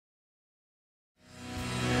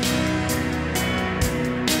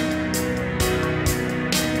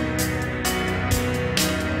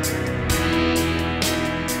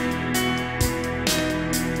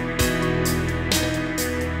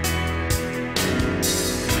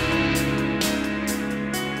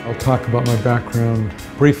I'll talk about my background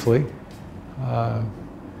briefly.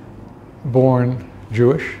 Born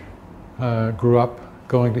Jewish, grew up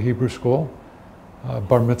going to Hebrew school,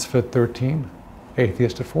 bar mitzvah at 13,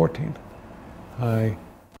 atheist at 14. I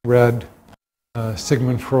read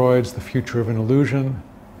Sigmund Freud's The Future of an Illusion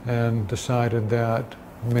and decided that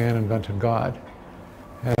man invented God.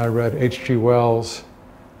 And I read H.G. Wells'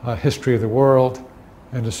 History of the World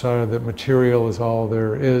and decided that material is all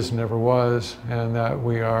there is, never was, and that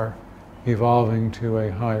we are evolving to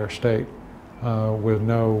a higher state with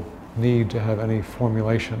no need to have any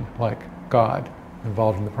formulation like God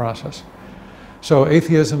involved in the process. So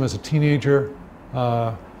atheism as a teenager,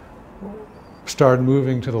 started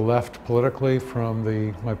moving to the left politically from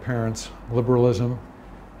my parents' liberalism,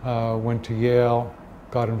 went to Yale,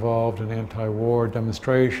 got involved in anti-war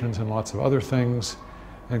demonstrations and lots of other things,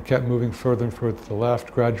 and kept moving further and further to the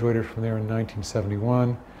left, graduated from there in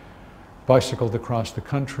 1971, bicycled across the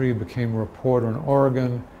country, became a reporter in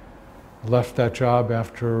Oregon, left that job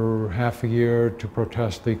after half a year to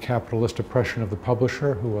protest the capitalist oppression of the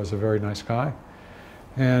publisher, who was a very nice guy,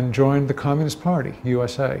 and joined the Communist Party,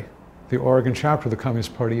 USA, the Oregon chapter of the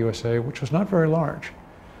Communist Party, USA, which was not very large,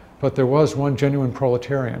 but there was one genuine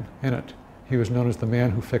proletarian in it. He was known as the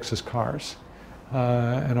man who fixes cars.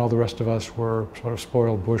 And all the rest of us were sort of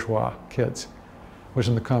spoiled bourgeois kids. Was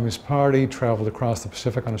in the Communist Party, traveled across the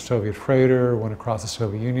Pacific on a Soviet freighter, went across the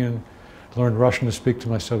Soviet Union, learned Russian to speak to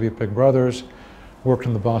my Soviet big brothers, worked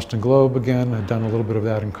in the Boston Globe again, had done a little bit of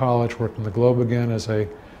that in college, worked in the Globe again as a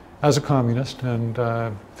communist, and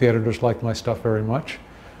the editors liked my stuff very much.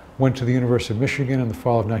 Went to the University of Michigan in the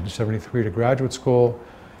fall of 1973 to graduate school,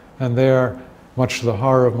 and there, much to the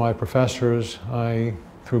horror of my professors, I,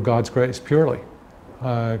 through God's grace purely,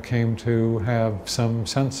 came to have some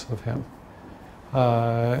sense of Him.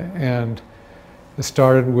 And it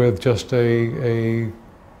started with just a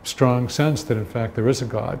strong sense that in fact there is a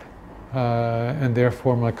God. And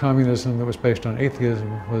therefore my communism that was based on atheism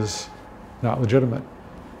was not legitimate.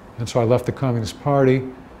 And so I left the Communist Party,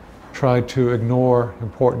 tried to ignore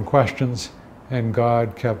important questions, and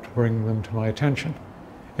God kept bringing them to my attention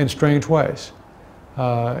in strange ways.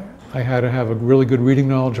 I had to have a really good reading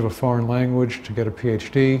knowledge of a foreign language to get a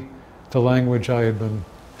PhD. The language I had been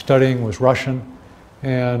studying was Russian,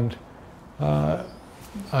 and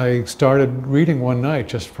I started reading one night,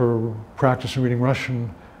 just for practice in reading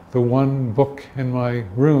Russian, the one book in my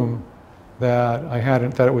room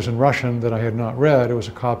that it was in Russian that I had not read. It was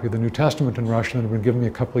a copy of the New Testament in Russian that had been given me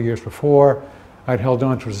a couple of years before. I'd held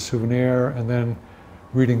on to it as a souvenir, and then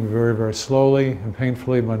reading very, very slowly and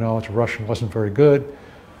painfully. My knowledge of Russian wasn't very good,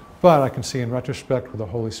 but I can see in retrospect with the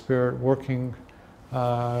Holy Spirit working,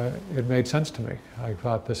 it made sense to me. I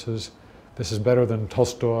thought this is better than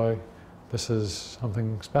Tolstoy. This is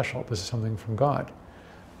something special. This is something from God.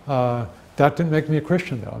 That didn't make me a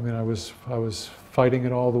Christian, though. I mean, I was fighting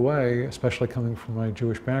it all the way, especially coming from my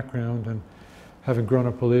Jewish background and having grown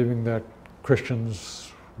up believing that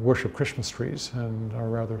Christians worship Christmas trees and are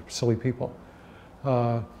rather silly people.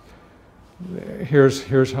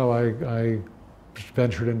 Here's how I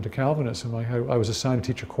ventured into Calvinism. I was assigned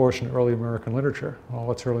to teach a course in early American literature. Well,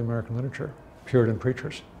 what's early American literature? Puritan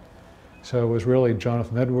preachers. So it was really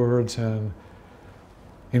Jonathan Edwards and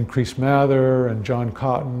Increase Mather and John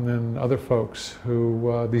Cotton and other folks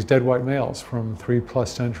who, these dead white males from 3+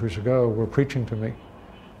 centuries ago, were preaching to me.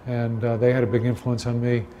 And they had a big influence on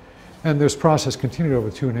me. And this process continued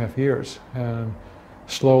over 2.5 years. And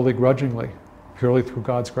slowly, grudgingly, purely through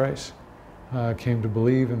God's grace, came to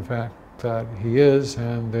believe, in fact, that He is,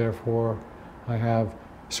 and therefore I have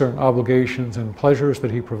certain obligations and pleasures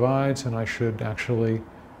that He provides, and I should actually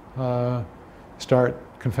start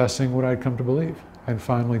confessing what I'd come to believe, and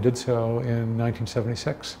finally did so in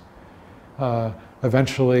 1976.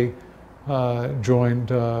 Eventually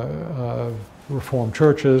joined Reformed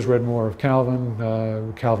churches, read more of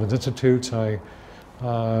Calvin, Calvin's Institutes,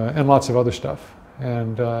 and lots of other stuff,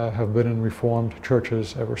 and have been in Reformed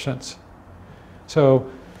churches ever since. So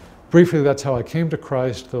briefly, that's how I came to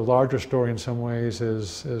Christ. The larger story in some ways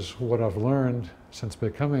is what I've learned since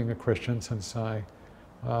becoming a Christian, since I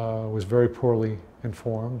was very poorly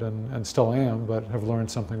informed and still am, but have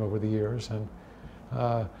learned something over the years. And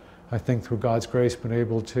I think through God's grace been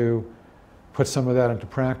able to put some of that into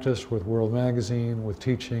practice with World Magazine, with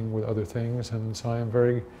teaching, with other things. And so I am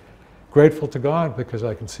very grateful to God because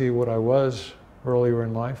I can see what I was earlier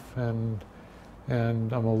in life, and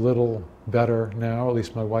I'm a little better now, at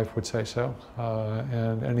least my wife would say so.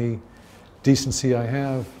 And any decency I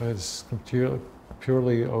have is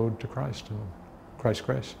purely owed to Christ and Christ's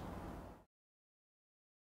grace.